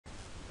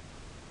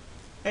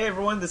Hey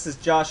everyone, this is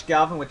Josh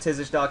Galvin with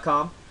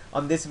Tizish.com.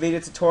 On this video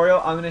tutorial,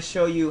 I'm going to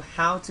show you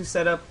how to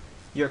set up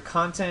your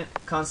content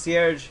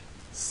concierge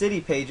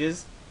city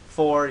pages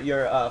for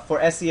your for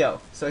SEO.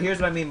 So here's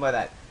what I mean by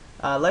that.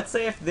 Let's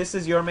say if this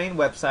is your main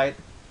website,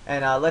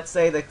 and let's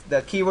say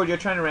the keyword you're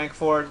trying to rank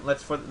for,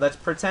 let's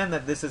pretend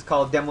that this is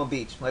called Demo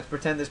Beach. Let's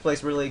pretend this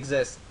place really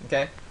exists.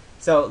 Okay.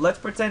 So let's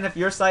pretend if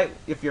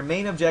your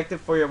main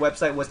objective for your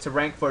website was to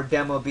rank for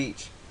Demo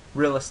Beach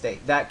real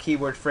estate, that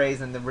keyword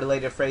phrase and the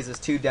related phrases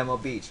to Demo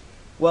Beach.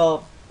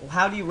 Well,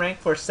 how do you rank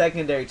for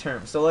secondary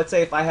terms? So let's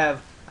say if I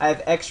have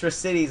extra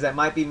cities that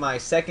might be my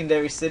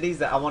secondary cities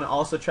that I want to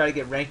also try to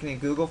get ranking in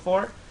Google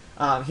for.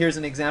 Here's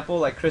an example,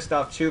 like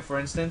Christoph Chu, for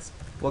instance.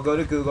 We'll go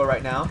to Google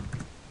right now,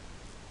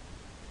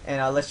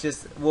 and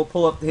we'll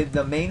pull up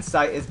the main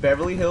site is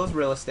Beverly Hills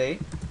Real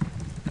Estate.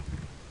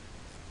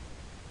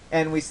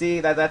 And we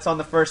see that that's on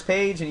the first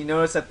page, and you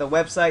notice that the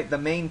website, the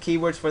main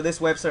keywords for this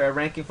website are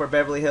ranking for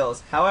Beverly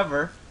Hills.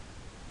 However,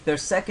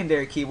 there's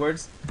secondary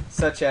keywords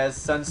such as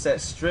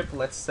Sunset Strip,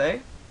 let's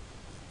say,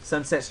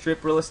 Sunset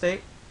Strip Real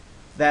Estate,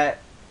 that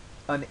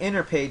an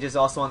inner page is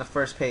also on the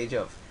first page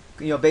of.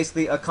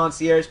 Basically a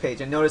concierge page.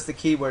 And notice the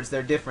keywords,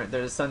 they're different.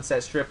 They're the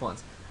Sunset Strip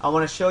ones. I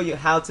want to show you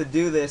how to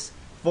do this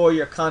for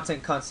your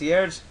content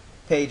concierge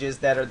pages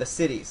that are the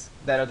cities,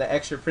 that are the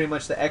extra, pretty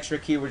much the extra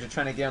keywords you're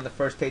trying to get on the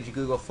first page of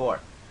Google for.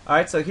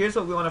 Alright, so here's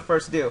what we want to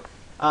first do.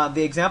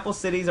 The example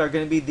cities are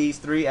going to be these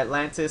three: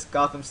 Atlantis,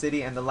 Gotham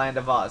City, and the Land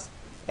of Oz.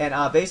 And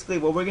basically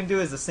what we're going to do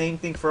is the same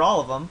thing for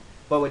all of them,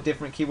 but with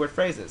different keyword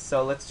phrases.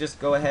 So let's just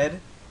go ahead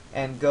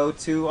and go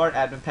to our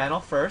admin panel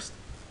first.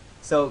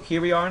 So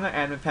here we are in the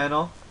admin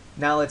panel.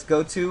 Now let's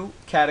go to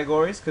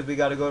categories, because we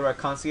got to go to our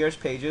concierge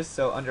pages.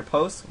 So under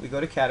posts, we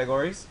go to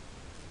categories.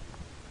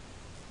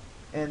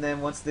 And then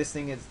once this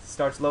thing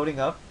starts loading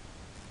up,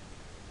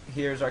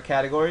 here's our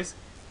categories.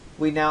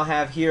 We now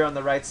have here on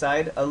the right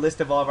side a list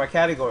of all of our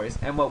categories,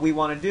 and what we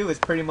want to do is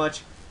pretty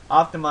much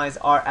optimize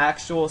our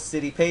actual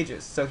city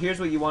pages. So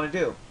here's what you want to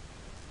do.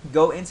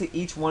 Go into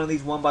each one of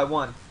these one by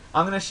one.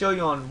 I'm going to show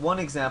you on one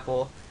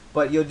example,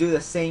 but you'll do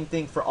the same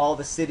thing for all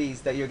the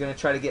cities that you're going to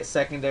try to get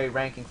secondary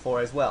ranking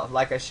for as well,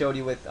 like I showed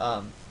you with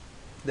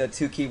the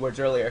two keywords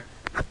earlier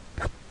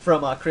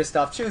from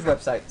Christoph Chu's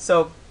website.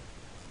 So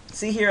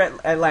see here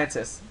at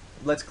Atlantis,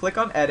 let's click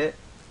on edit.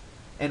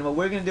 And what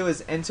we're going to do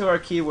is enter our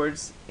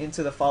keywords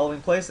into the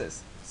following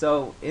places.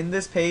 So in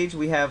this page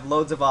we have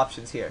loads of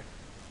options here.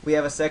 We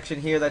have a section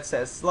here that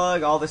says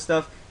slug, all this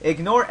stuff.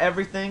 Ignore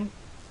everything.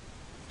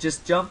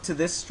 Just jump to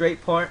this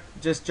straight part.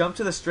 Just jump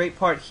to the straight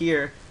part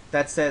here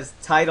that says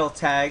title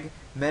tag,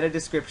 meta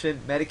description,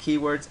 meta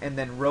keywords, and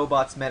then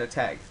robots meta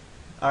tag.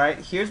 Alright,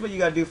 here's what you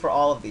got to do for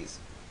all of these.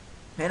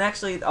 And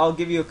actually I'll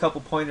give you a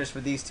couple pointers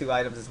for these two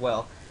items as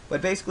well. But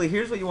basically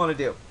here's what you want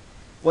to do.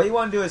 What you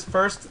want to do is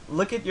first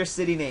look at your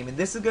city name, and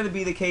this is going to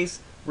be the case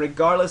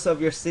regardless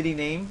of your city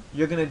name.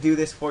 You're going to do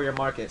this for your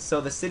market.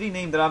 So the city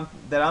name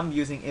that I'm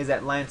using is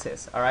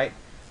Atlantis. All right.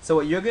 So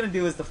what you're going to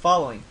do is the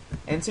following: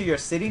 enter your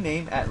city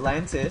name,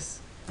 Atlantis,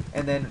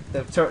 and then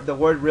the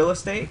word real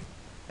estate,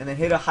 and then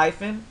hit a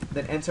hyphen,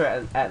 then enter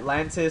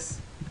Atlantis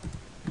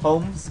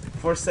homes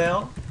for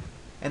sale,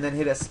 and then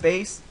hit a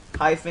space,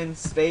 hyphen,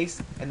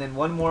 space, and then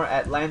one more,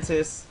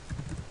 Atlantis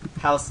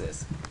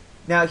houses.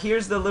 Now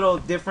here's the little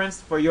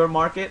difference for your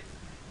market.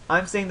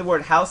 I'm saying the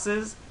word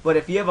houses, but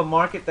if you have a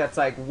market that's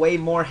like way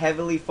more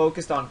heavily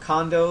focused on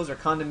condos or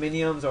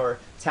condominiums or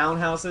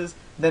townhouses,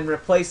 then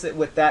replace it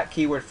with that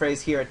keyword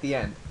phrase here at the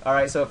end.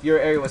 Alright, so if your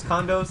area was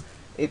condos,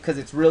 because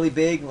it's really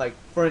big, like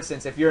for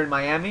instance, if you're in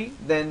Miami,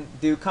 then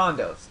do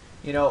condos.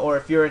 Or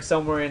if you're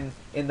somewhere in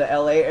the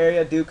LA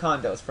area, do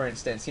condos, for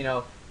instance.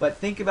 But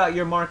think about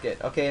your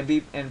market, okay,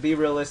 and be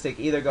realistic.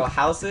 Either go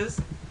houses,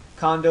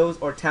 condos,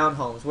 or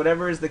townhomes,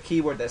 whatever is the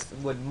keyword that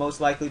would most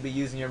likely be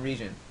used in your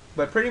region.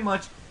 But pretty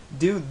much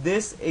do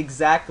this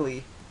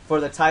exactly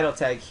for the title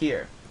tag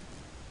here.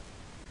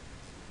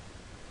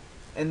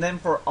 And then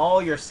for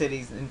all your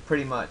cities, and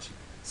pretty much.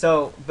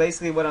 So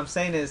basically what I'm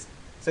saying is,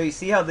 so you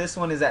see how this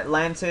one is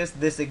Atlantis,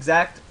 this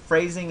exact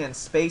phrasing and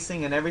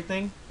spacing and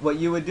everything? What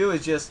you would do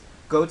is just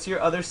go to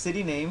your other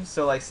city names.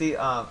 So like see,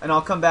 and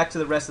I'll come back to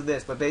the rest of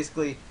this, but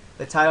basically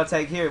the title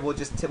tag here,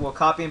 we'll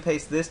copy and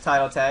paste this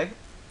title tag.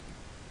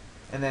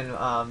 And then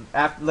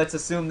let's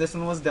assume this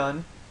one was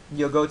done.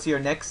 You'll go to your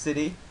next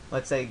city,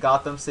 let's say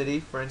Gotham City,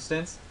 for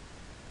instance.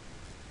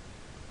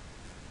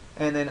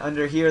 And then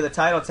under here, the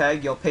title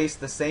tag, you'll paste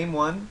the same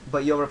one,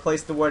 but you'll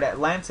replace the word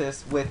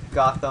Atlantis with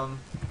Gotham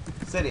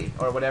City,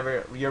 or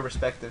whatever your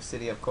respective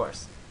city, of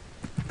course.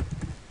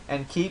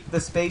 And keep the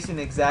spacing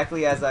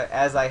exactly as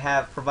I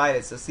have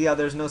provided. So see how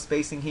there's no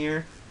spacing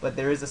here, but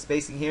there is a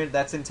spacing here?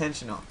 That's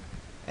intentional.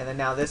 And then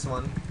now this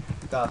one,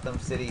 Gotham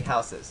City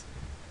houses.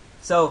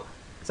 So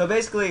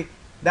basically,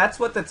 that's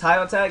what the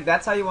title tag,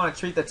 that's how you want to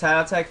treat the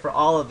title tag for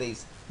all of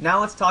these.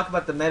 Now let's talk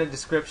about the meta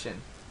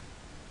description.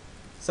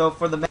 So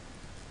for the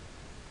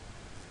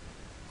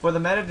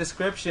meta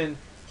description,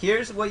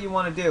 here's what you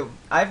want to do.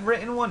 I've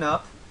written one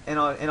up, and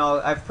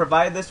I've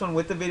provided this one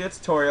with the video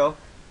tutorial.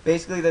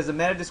 Basically, there's a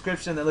meta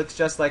description that looks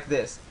just like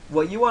this.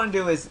 What you want to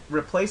do is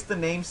replace the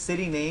name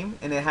city name,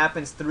 and it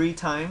happens 3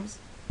 times.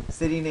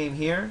 City name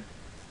here,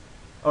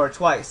 or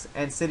twice,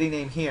 and city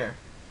name here.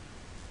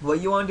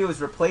 What you want to do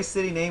is replace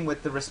city name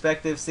with the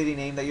respective city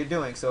name that you're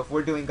doing. So if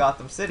we're doing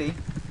Gotham City,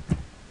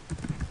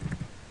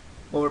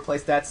 we'll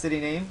replace that city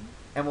name,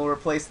 and we'll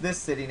replace this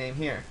city name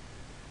here.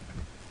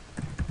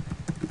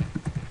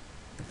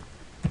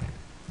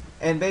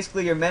 And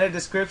basically your meta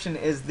description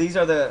is this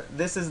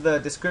is the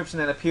description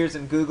that appears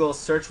in Google's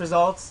search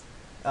results,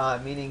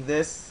 meaning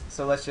this.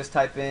 So let's just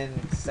type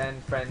in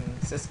San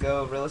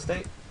Francisco real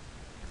estate.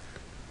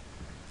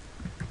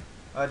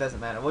 Oh, it doesn't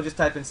matter. We'll just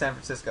type in San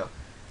Francisco.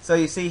 So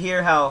you see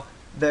here how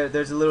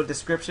there's a little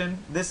description.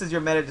 This is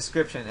your meta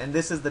description, and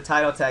this is the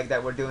title tag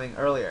that we're doing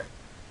earlier.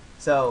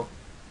 So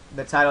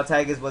the title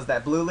tag was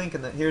that blue link,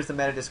 and here's the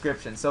meta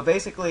description. So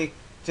basically,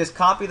 just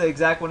copy the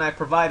exact one I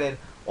provided.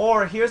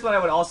 Or here's what I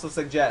would also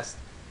suggest.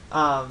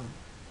 What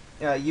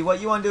you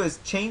want to do is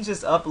change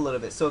this up a little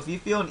bit. So if you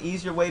feel an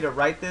easier way to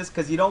write this,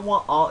 because you don't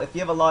want if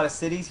you have a lot of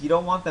cities, you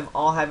don't want them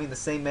all having the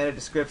same meta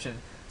description.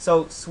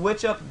 So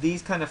switch up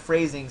these kind of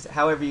phrasings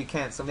however you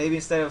can. So maybe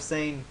instead of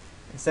saying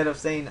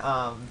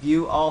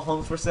view all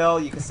homes for sale,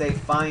 you can say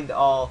find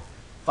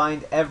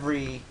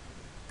every,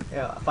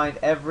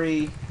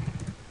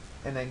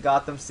 and then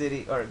Gotham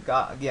City, or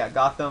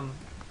Gotham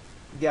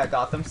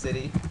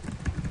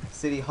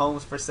City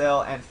homes for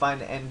sale,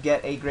 and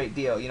get a great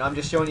deal. I'm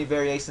just showing you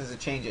variations to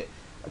change it,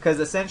 because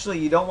essentially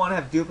you don't want to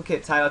have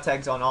duplicate title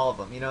tags on all of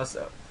them.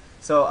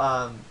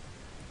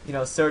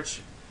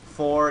 Search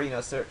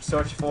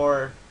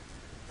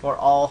for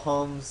all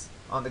homes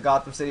on the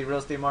Gotham City real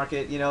estate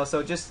market.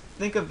 So just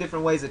think of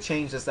different ways to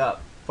change this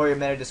up for your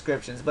meta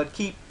descriptions, but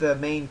keep the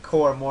main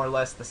core more or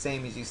less the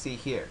same as you see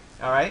here.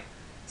 All right.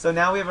 So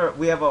now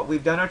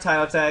we've done our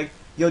title tag.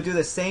 You'll do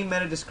the same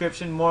meta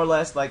description more or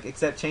less,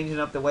 except changing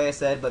up the way I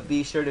said, but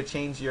be sure to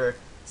change your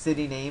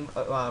city name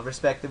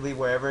respectively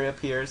wherever it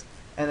appears.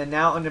 And then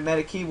now under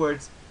meta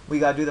keywords, we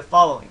got to do the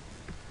following.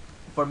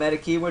 For meta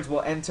keywords,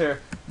 we'll enter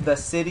the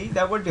city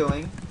that we're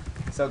doing,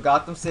 so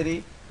Gotham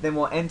City, then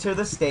we'll enter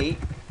the state,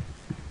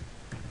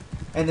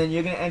 and then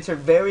you're going to enter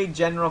very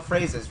general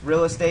phrases: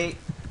 real estate,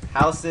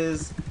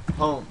 houses,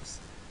 homes.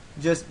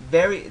 Just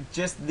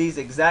these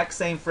exact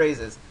same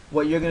phrases.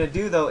 What you're going to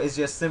do though is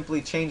just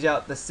simply change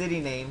out the city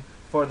name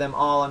for them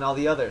all and all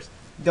the others.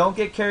 Don't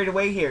get carried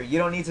away here. You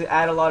don't need to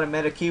add a lot of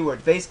meta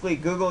keywords. Basically,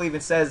 Google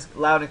even says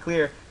loud and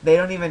clear they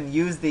don't even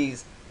use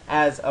these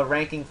as a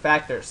ranking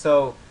factor.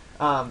 So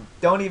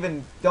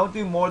don't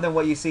do more than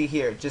what you see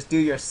here. Just do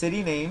your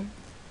city name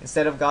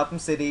instead of Gotham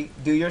City.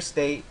 Do your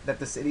state that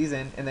the city's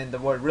in, and then the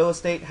word real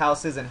estate,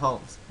 houses, and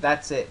homes.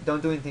 That's it.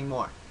 Don't do anything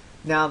more.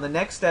 Now the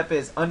next step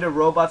is under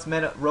robot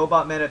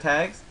meta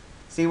tags.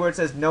 See where it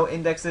says no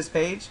index this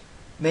page?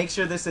 Make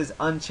sure this is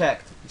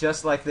unchecked,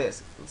 just like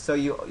this. So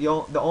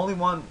the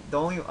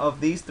only of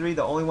these three,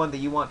 the only one that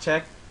you want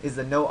checked is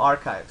the no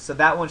archive. So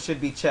that one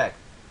should be checked,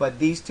 but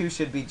these two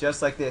should be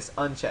just like this,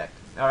 unchecked.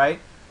 All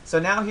right. So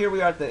now here we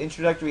are at the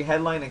introductory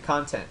headline and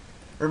content.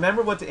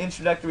 Remember what the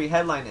introductory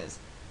headline is.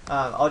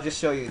 I'll just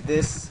show you.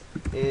 This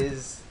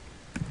is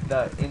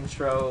the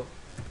intro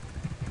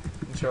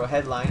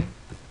headline,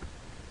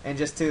 and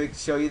just to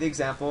show you the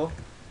example.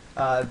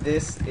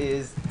 This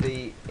is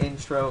the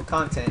intro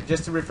content,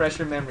 just to refresh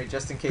your memory,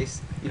 just in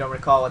case you don't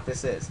recall what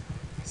this is.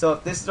 So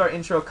if this is our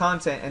intro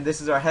content and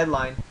this is our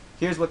headline,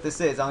 here's what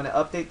this is. I'm going to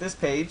update this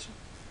page,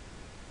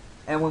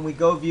 and when we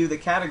go view the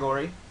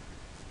category,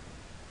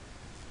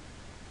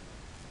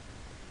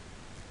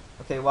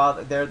 okay, while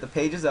the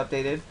page is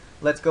updated,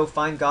 let's go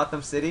find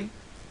Gotham City.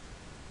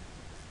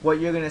 What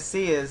you're going to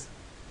see is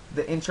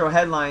the intro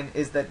headline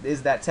is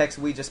that text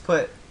we just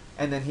put.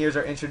 And then here's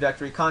our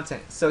introductory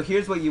content. So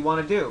here's what you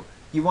want to do.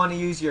 You want to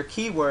use your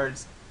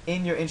keywords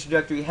in your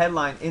introductory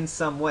headline in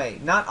some way.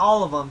 Not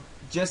all of them,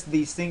 just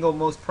the single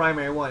most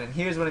primary one. And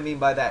here's what I mean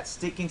by that.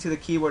 Sticking to the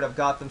keyword of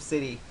Gotham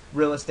City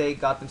real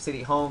estate, Gotham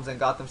City homes, and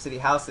Gotham City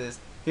houses.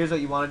 Here's what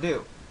you want to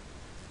do.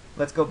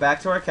 Let's go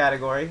back to our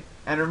category.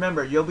 And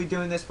remember, you'll be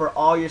doing this for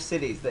all your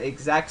cities. The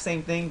exact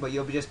same thing, but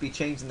you'll just be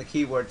changing the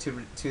keyword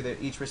to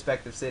each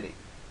respective city.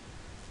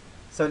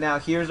 So now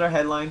here's our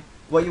headline.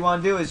 What you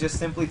want to do is just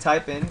simply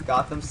type in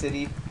Gotham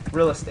City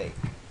real estate,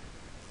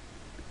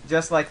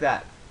 just like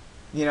that.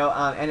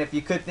 And if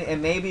you could, and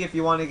maybe if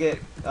you want to get,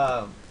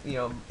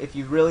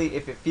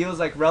 if it feels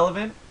like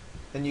relevant,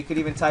 then you could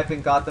even type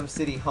in Gotham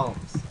City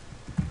homes.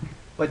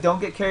 But don't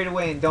get carried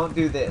away and don't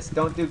do this.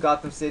 Don't do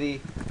Gotham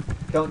City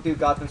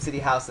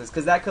houses,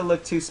 because that could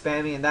look too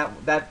spammy, and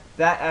that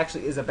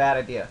actually is a bad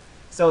idea.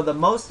 So the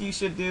most you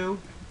should do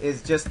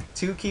is just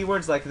 2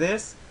 keywords like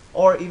this,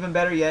 or even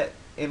better yet,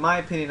 in my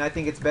opinion, I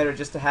think it's better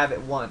just to have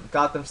it one,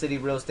 Gotham City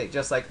real estate,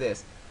 just like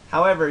this.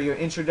 However, your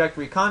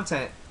introductory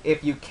content,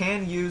 if you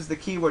can use the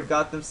keyword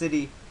Gotham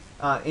City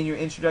in your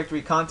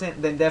introductory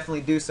content, then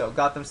definitely do so,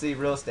 Gotham City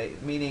real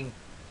estate, meaning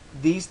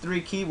these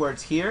 3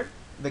 keywords here,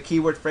 the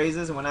keyword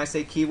phrases. And when I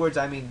say keywords,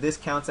 I mean this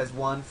counts as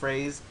 1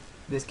 phrase,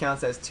 this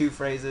counts as 2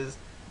 phrases,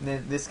 and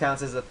then this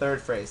counts as a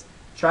 3rd phrase.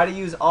 try to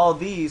use all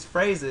these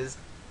phrases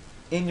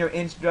in your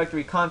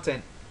introductory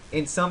content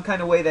in some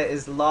kind of way that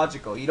is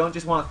logical. You don't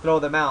just want to throw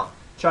them out.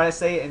 Try to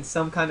say it in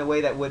some kind of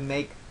way that would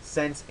make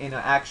sense in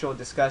an actual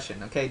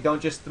discussion. Okay,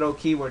 don't just throw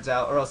keywords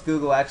out, or else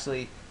Google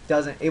actually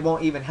it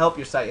won't even help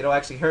your site. It'll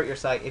actually hurt your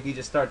site if you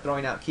just start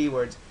throwing out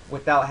keywords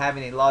without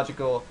having a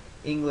logical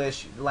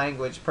English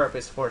language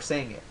purpose for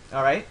saying it.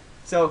 All right,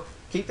 so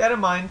keep that in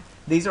mind.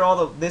 This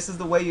is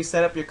the way you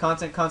set up your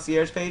content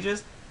concierge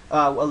pages.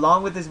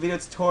 Along with this video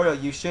tutorial,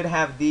 you should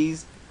have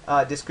these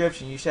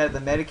description. You should have the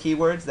meta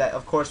keywords that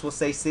of course will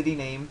say city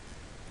name,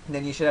 and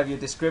then you should have your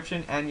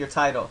description and your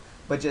title.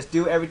 But just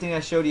do everything I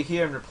showed you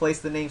here and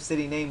replace the name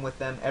city name with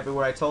them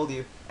everywhere I told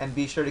you, and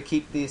be sure to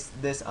keep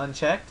this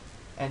unchecked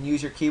and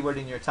use your keyword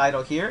in your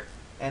title here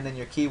and then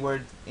your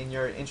keyword in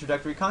your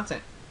introductory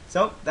content.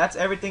 So that's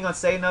everything on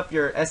setting up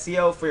your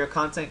SEO for your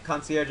content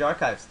concierge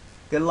archives.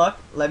 Good luck.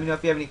 Let me know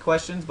if you have any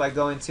questions by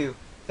going to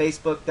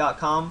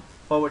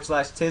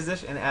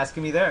facebook.com/Tizish and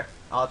asking me there.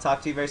 I'll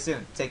talk to you very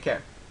soon. Take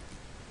care.